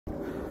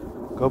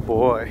Good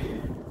boy.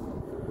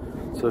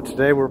 So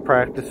today we're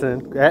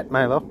practicing at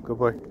Milo. Good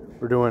boy.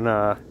 We're doing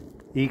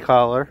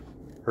e-collar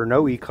or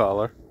no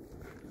e-collar,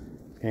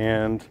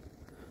 and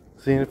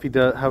seeing if he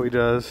does how he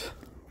does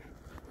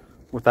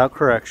without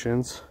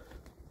corrections,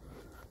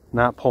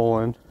 not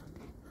pulling,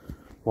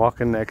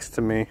 walking next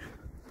to me,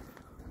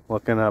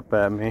 looking up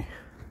at me,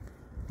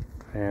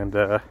 and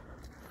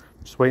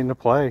just waiting to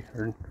play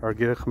or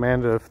get a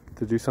command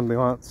to do something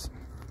else.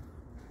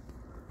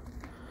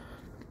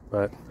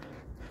 But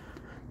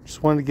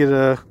just wanted to get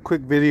a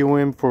quick video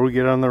in before we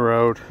get on the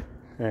road.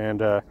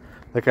 And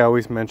like I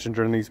always mention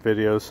during these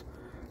videos,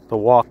 the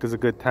walk is a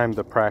good time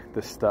to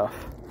practice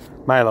stuff.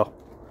 Milo,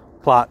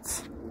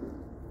 plots.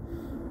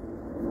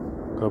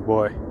 Good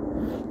boy.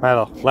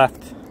 Milo,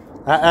 left.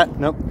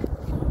 Nope.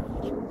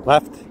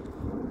 Left.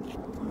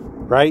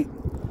 Right.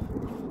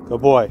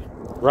 Good boy.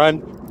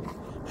 Run.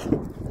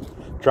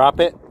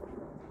 Drop it.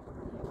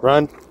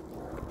 Run.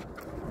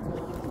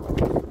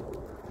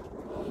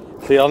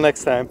 See y'all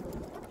next time.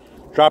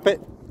 Drop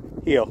it.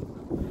 Heel.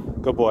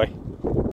 Good boy.